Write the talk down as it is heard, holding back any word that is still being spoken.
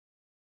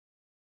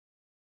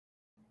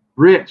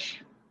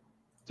Rich,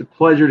 it's a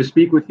pleasure to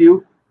speak with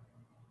you.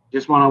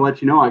 Just want to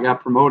let you know I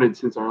got promoted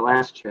since our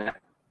last chat.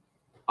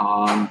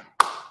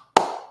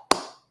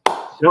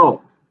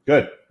 So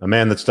good. A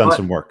man that's done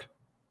some work.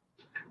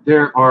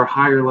 There are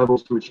higher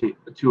levels to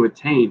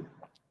attain.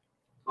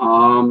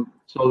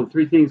 So the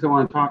three things I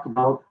want to talk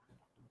about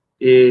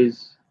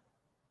is,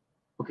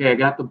 okay, I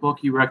got the book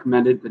you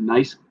recommended, No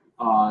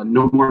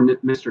More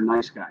Mr.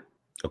 Nice Guy.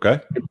 Okay.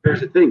 And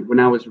here's the thing. When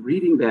I was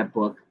reading that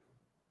book,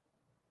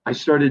 I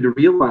started to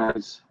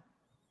realize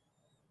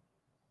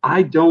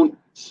I don't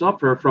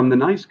suffer from the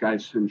nice guy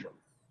syndrome.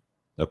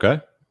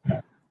 Okay.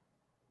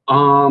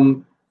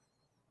 But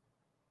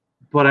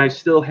I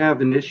still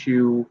have an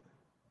issue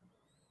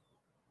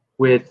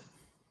with,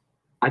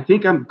 I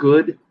think I'm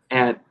good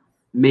at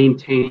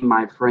maintaining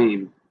my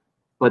frame,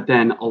 but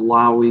then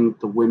allowing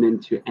the women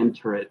to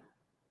enter it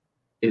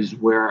is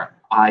where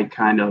I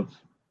kind of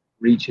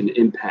reach an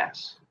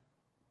impasse.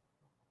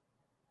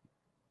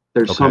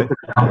 There's something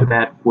about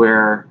that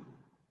where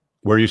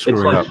are you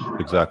screwing up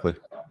exactly?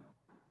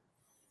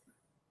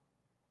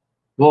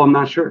 Well, I'm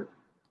not sure.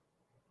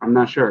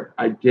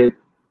 I get,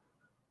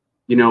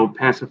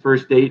 past the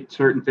first date,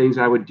 certain things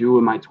I would do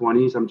in my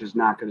 20s, I'm just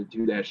not going to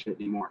do that shit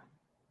anymore.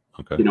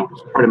 Okay.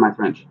 It's part of my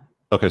French.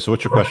 Okay, so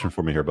what's your question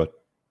for me here, bud?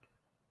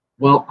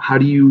 Well, how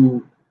do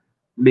you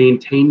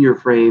maintain your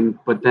frame,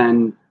 but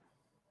then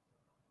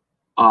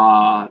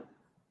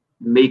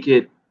make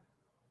it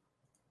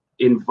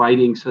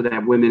inviting so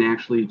that women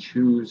actually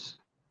choose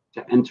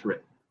to enter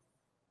it?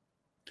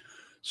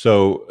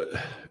 So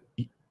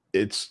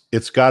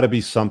it's got to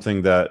be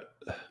something that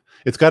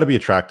it's got to be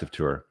attractive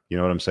to her. You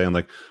know what I'm saying?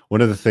 Like,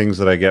 one of the things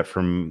that I get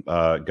from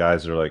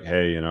guys that are like,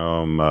 hey,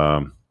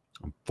 I'm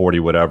 40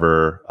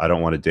 whatever, I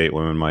don't want to date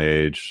women my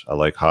age, I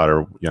like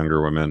hotter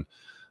younger women.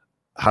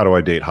 How do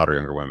I date hotter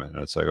younger women?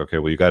 And it's like, okay,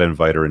 well, you got to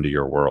invite her into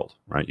your world,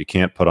 right? You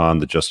can't put on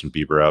the Justin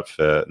Bieber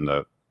outfit and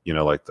the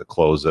like the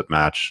clothes that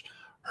match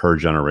her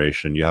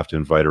generation. You have to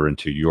invite her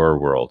into your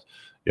world.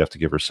 You have to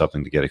give her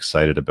something to get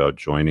excited about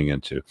joining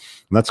into. And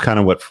that's kind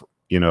of what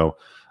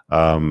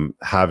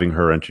having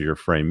her enter your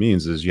frame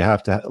means, is you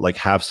have to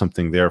have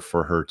something there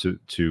for her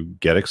to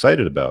get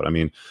excited about. I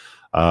mean,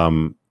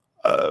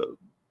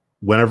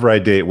 whenever I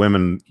date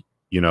women,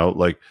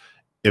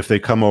 if they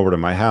come over to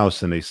my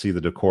house and they see the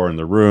decor in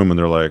the room and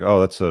they're like, oh,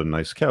 that's a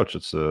nice couch,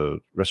 it's a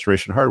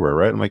Restoration Hardware,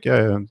 right? I'm like,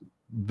 yeah.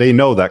 They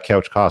know that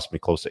couch cost me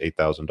close to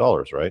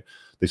 $8,000, right?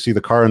 They see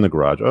the car in the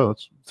garage, oh,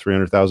 it's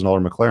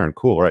 $300,000 McLaren,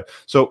 cool, right?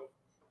 So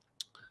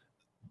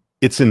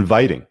it's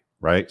inviting,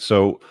 right?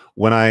 So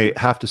when I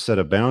have to set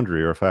a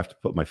boundary, or if I have to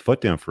put my foot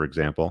down, for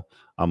example,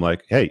 I'm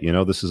like, hey,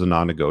 this is a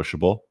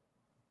non-negotiable,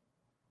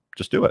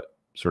 just do it,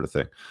 sort of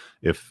thing.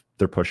 If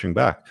they're pushing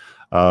back,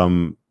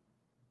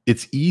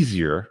 it's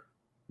easier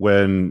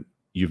when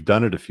you've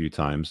done it a few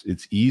times.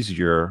 It's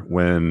easier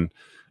when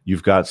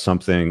you've got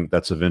something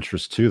that's of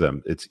interest to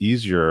them. It's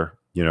easier,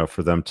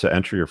 for them to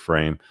enter your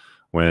frame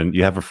when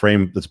you have a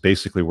frame that's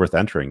basically worth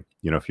entering,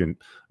 if you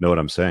know what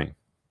I'm saying.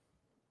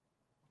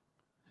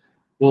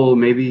 Well,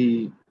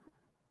 maybe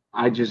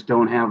I just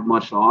don't have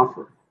much to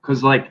offer,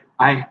 because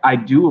I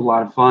do a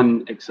lot of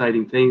fun,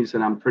 exciting things,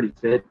 and I'm pretty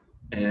fit,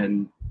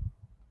 and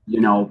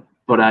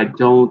but I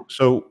don't.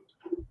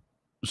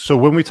 So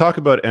when we talk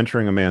about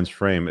entering a man's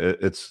frame,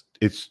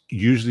 it's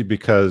usually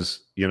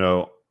because in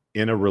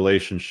a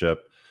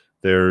relationship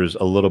there's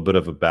a little bit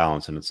of a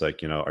balance, and it's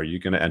like, are you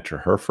going to enter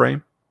her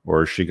frame,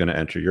 or is she going to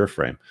enter your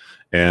frame?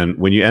 And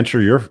when you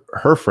enter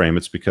her frame,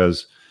 it's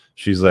because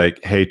she's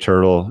like, hey,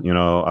 Turtle,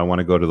 I want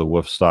to go to the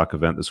Woofstock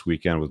event this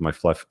weekend with my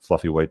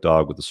fluffy white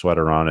dog with the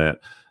sweater on it,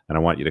 and I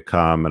want you to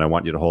come, and I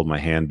want you to hold my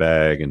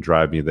handbag and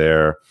drive me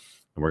there,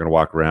 and we're going to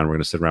walk around, we're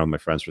going to sit around with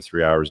my friends for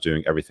 3 hours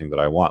doing everything that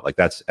I want. Like,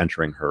 that's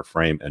entering her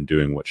frame and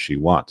doing what she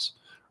wants,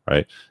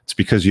 right? It's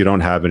because you don't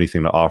have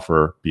anything to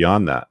offer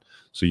beyond that.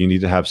 So you need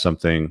to have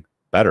something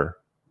better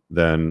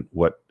than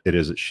what it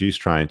is that she's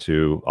trying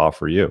to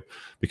offer you,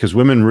 because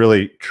women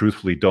really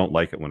truthfully don't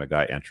like it when a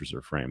guy enters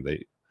their frame.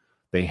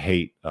 They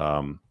hate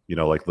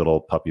like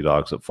little puppy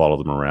dogs that follow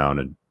them around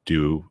and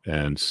do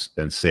and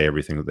say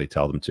everything that they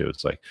tell them to.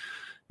 It's like,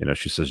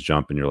 she says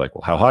jump and you're like,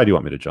 well, how high do you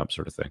want me to jump,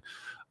 sort of thing.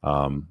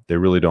 They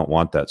really don't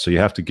want that. So you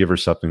have to give her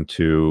something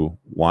to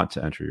want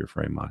to enter your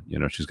frame on.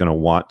 She's going to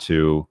want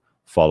to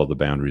follow the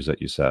boundaries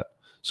that you set.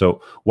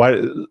 So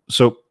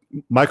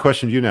my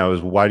question to you now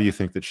is, why do you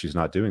think that she's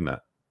not doing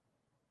that?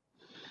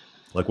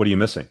 Like, what are you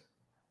missing?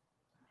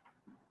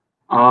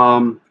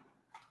 I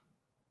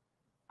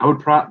would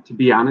to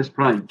be honest,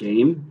 probably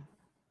game.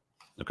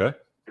 Okay.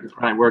 I could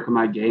probably work on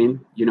my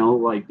game,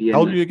 like How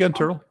old are you again,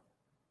 Turtle?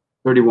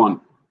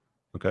 31.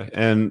 Okay.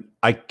 And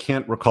I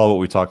can't recall what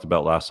we talked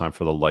about last time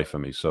for the life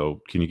of me.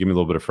 So can you give me a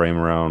little bit of frame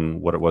around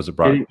what it was that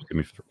brought it?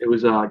 It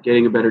was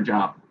getting a better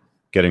job.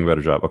 Getting a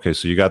better job. Okay.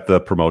 So you got the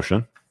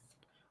promotion.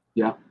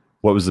 Yeah.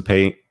 What was the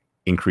pay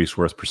increase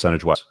worth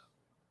percentage-wise?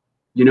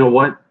 You know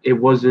what? It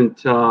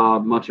wasn't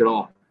much at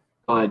all,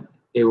 but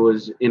it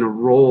was in a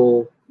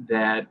role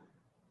that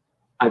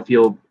I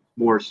feel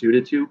more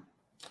suited to.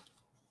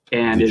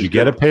 And did you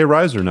get a pay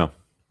rise or no?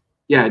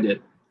 Yeah, I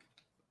did.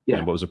 Yeah.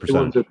 And what was the It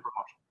percentage? was a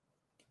promotion.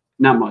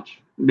 Not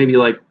much, maybe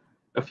like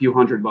a few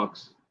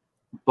 $100,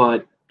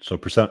 but So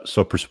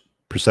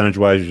percentage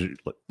wise,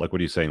 like what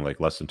are you saying? Like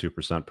less than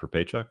 2% per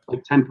paycheck?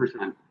 like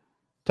 10%.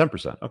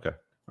 10%. Okay.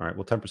 All right.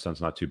 Well, 10%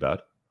 is not too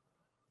bad.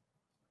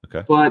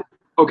 Okay. But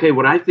okay,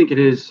 what I think it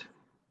is,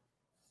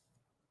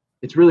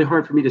 it's really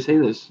hard for me to say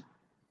this,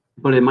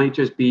 but it might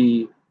just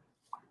be,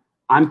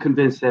 I'm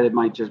convinced that it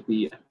might just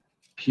be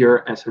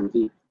pure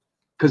SMV,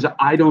 because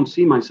I don't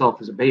see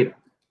myself as a beta.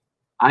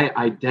 I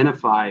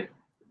identify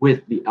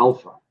with the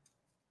alpha.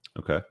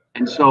 Okay.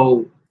 And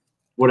so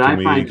what Can I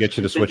we find get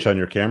you to switch on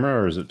your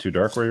camera, or is it too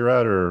dark where you're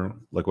at, or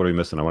like what are we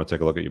missing? I want to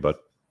take a look at you, bud.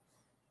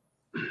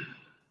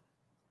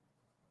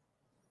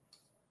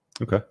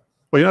 Okay.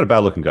 Well, you're not a bad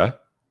looking guy.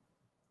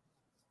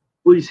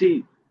 well, you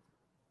see,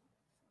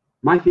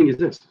 my thing is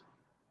this.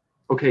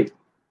 Okay,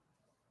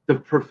 the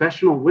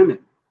professional women,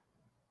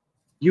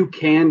 you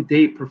can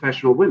date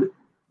professional women.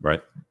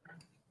 Right.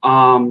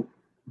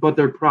 But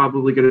they're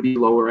probably going to be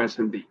lower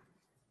SMV.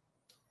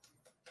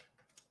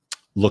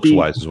 Looks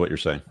wise is what you're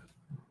saying.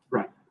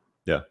 Right.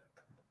 Yeah.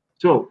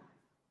 So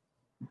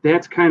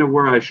that's kind of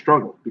where I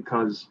struggle,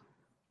 because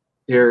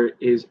there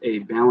is a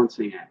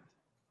balancing act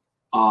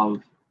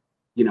of,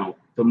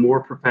 the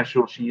more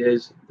professional she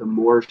is, the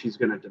more she's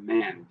going to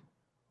demand.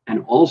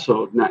 And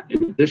also, not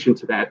in addition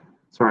to that,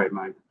 sorry,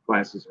 my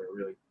glasses are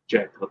really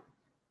jacked up.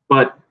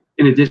 But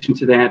in addition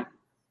to that,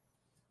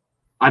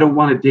 I don't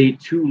want to date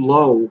too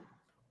low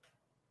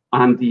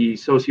on the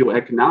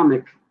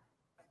socioeconomic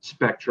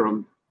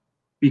spectrum,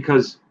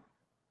 because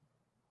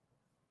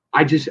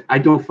I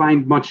don't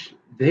find much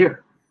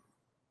there.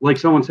 Like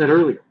someone said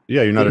earlier.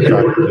 Yeah, you're not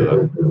attracted to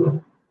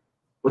that.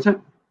 What's that?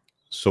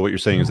 So what you're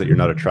saying is that you're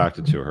not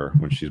attracted to her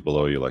when she's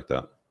below you like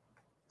that.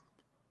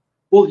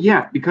 Well,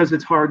 yeah, because I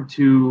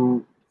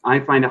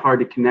find it hard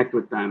to connect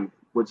with them,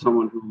 with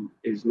someone who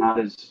is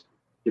not as,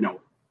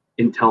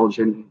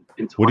 intelligent.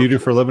 What do you do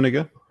for a living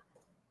again?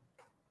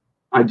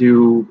 I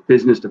do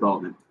business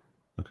development.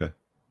 Okay.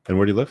 And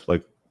where do you live?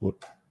 Like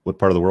what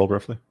part of the world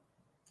roughly?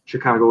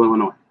 Chicago,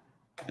 Illinois.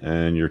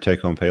 And your take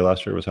home pay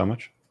last year was how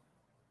much?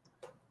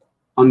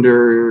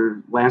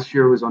 Last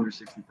year was under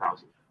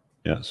 60,000.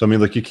 Yeah. So I mean,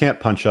 like, you can't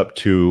punch up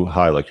too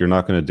high. Like, you're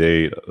not going to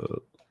date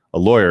a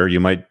lawyer. You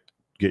might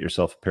get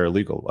yourself a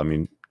paralegal. I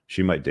mean,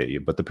 she might date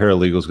you, but the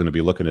paralegal is going to be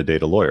looking to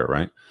date a lawyer,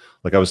 right?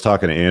 Like, I was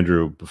talking to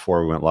Andrew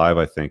before we went live,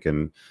 I think,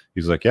 and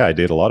he's like, yeah, I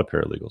date a lot of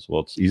paralegals.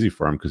 Well, it's easy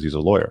for him because he's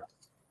a lawyer,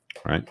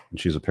 right? And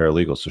she's a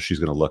paralegal, so she's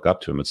going to look up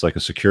to him. It's like a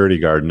security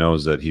guard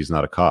knows that he's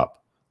not a cop.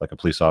 Like a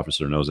police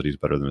officer knows that he's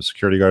better than a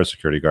security guard. A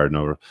security guard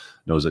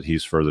knows that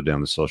he's further down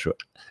the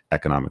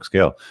socioeconomic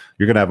scale.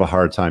 You're going to have a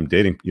hard time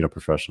dating,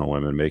 professional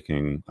women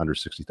making under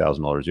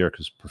 $60,000 a year,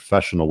 because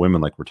professional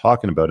women, like we're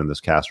talking about in this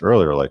cast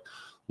earlier, like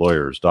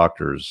lawyers,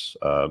 doctors,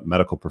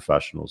 medical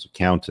professionals,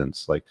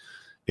 accountants, like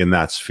in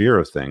that sphere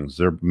of things,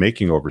 they're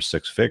making over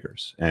 6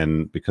 figures.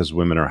 And because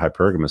women are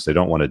hypergamous, they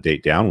don't want to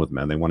date down with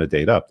men. They want to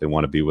date up. They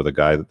want to be with a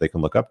guy that they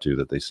can look up to,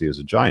 that they see as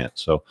a giant.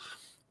 So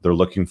they're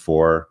looking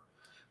for,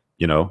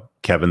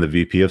 Kevin, the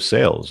VP of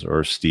sales,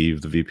 or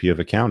Steve, the VP of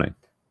accounting,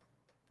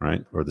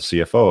 right? Or the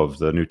CFO of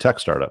the new tech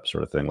startup,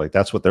 sort of thing. Like,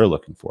 that's what they're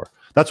looking for.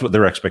 That's what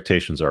their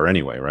expectations are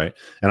anyway, right?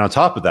 And on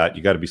top of that,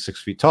 you got to be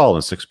 6 feet tall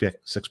and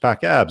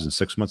six-pack abs and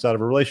 6 months out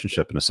of a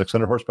relationship and a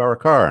 600 horsepower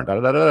car and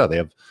da-da-da-da-da. They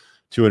have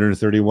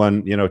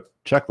 231,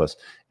 checklists.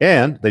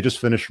 And they just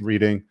finished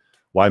reading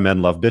Why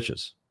Men Love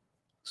Bitches.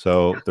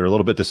 So they're a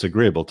little bit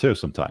disagreeable too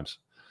sometimes.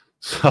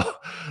 So,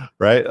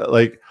 right?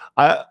 Like,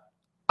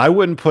 I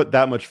wouldn't put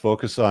that much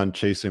focus on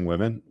chasing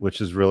women,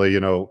 which is really,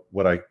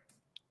 what I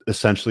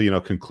essentially,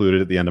 concluded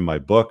at the end of my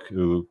book,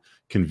 who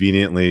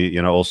conveniently,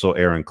 also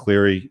Aaron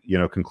Cleary,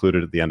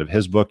 concluded at the end of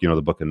his book,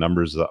 the book of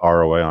numbers, the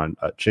ROI on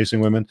chasing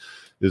women,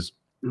 is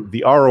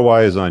the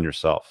ROI is on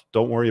yourself.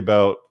 Don't worry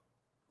about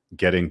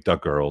getting the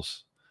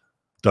girls.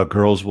 The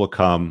girls will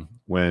come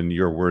when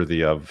you're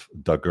worthy of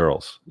the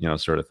girls,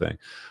 sort of thing.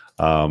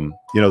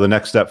 The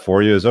next step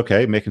for you is,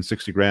 okay, making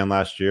 60 grand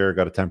last year,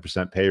 got a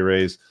 10% pay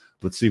raise.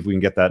 Let's see if we can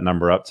get that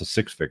number up to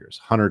 6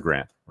 figures, 100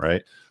 grand,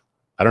 right?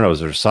 I don't know. Is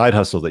there a side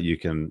hustle that you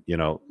can,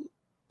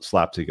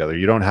 slap together?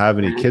 You don't have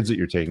any kids that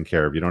you're taking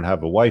care of. You don't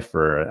have a wife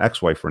or an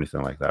ex-wife or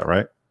anything like that,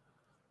 right?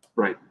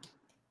 Right.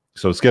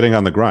 So it's getting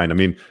on the grind. I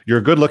mean, you're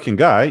a good looking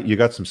guy. You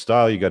got some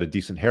style. You got a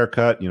decent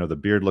haircut. The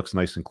beard looks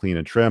nice and clean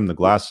and trim. The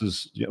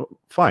glasses,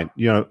 fine.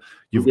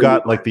 You've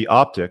got like the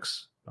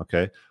optics.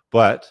 Okay.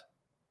 But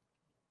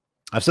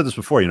I've said this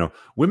before,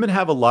 women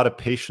have a lot of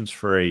patience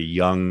for a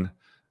young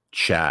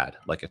Chad,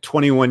 like a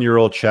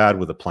 21-year-old Chad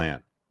with a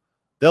plan.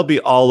 They'll be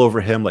all over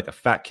him like a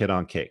fat kid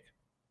on cake.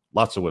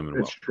 Lots of women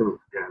will. That's true.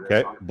 Yeah,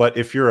 okay. But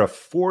if you're a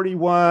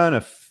 41,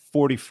 a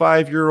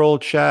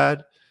 45-year-old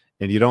Chad,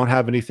 and you don't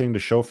have anything to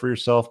show for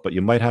yourself, but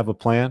you might have a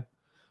plan,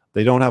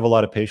 they don't have a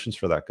lot of patience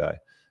for that guy,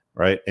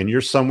 right? And you're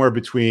somewhere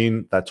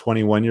between that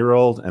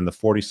 21-year-old and the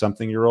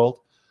 40-something-year-old,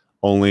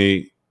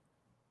 only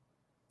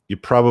you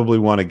probably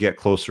want to get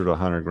closer to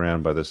 100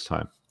 grand by this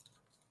time.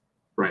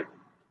 Right.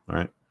 All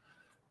right.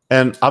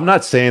 And I'm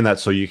not saying that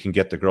so you can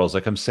get the girls.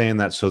 Like, I'm saying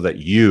that so that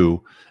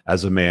you,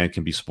 as a man,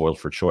 can be spoiled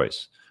for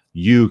choice.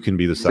 You can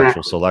be the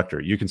sexual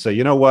selector. You can say,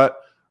 you know what,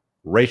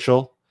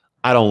 Rachel,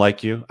 I don't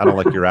like you. I don't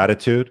like your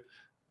attitude.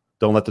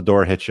 Don't let the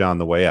door hit you on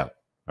the way out.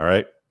 All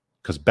right?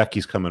 Because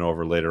Becky's coming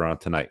over later on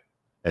tonight,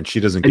 and she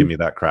doesn't give me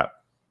that crap.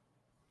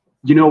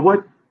 You know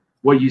what?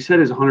 What you said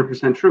is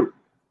 100% true.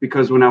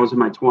 Because when I was in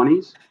my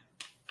 20s,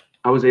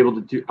 I was able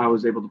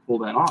to pull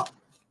that off.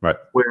 Right.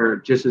 Where,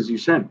 just as you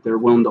said, they're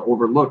willing to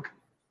overlook,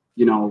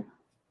 you know,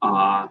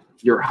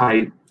 your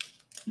height,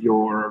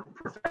 your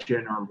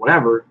profession, or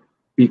whatever,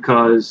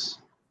 because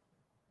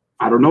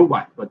I don't know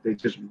why, but they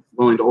just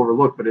willing to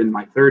overlook. But in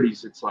my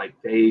 30s, it's like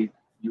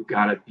you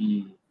gotta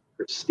be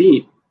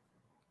pristine.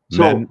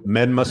 So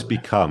men must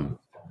become.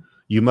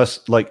 You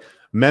must, like,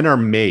 men are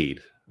made.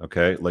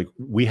 Okay, like,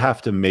 we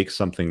have to make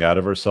something out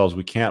of ourselves.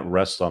 We can't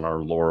rest on our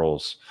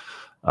laurels,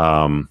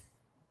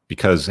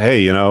 because,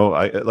 hey, you know,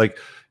 I like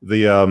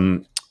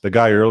the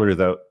guy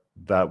earlier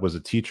that was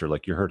a teacher.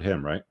 Like, you heard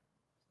him, right?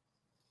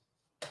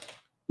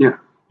 Yeah.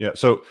 Yeah.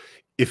 So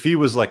if he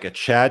was like a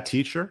Chad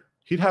teacher,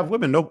 he'd have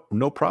women,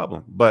 no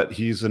problem. But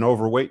he's an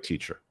overweight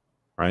teacher,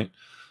 right?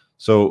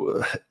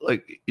 So,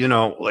 like, you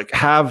know, like,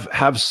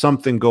 have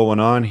something going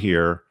on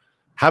here.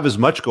 Have as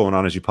much going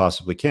on as you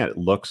possibly can. It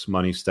looks,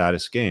 money,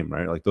 status, game,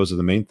 right? Like, those are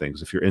the main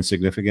things. If you're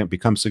insignificant,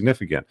 become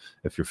significant.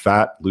 If you're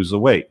fat, lose the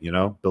weight, you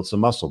know, build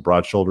some muscle,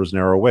 broad shoulders,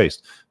 narrow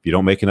waist. If you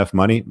don't make enough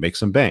money, make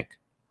some bank,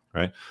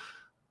 right?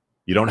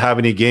 You don't have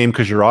any game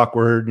because you're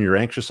awkward and you're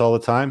anxious all the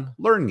time,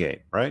 learn game,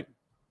 right?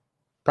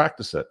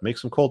 Practice it, make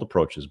some cold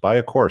approaches, buy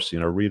a course,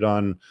 you know, read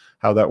on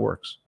how that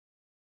works.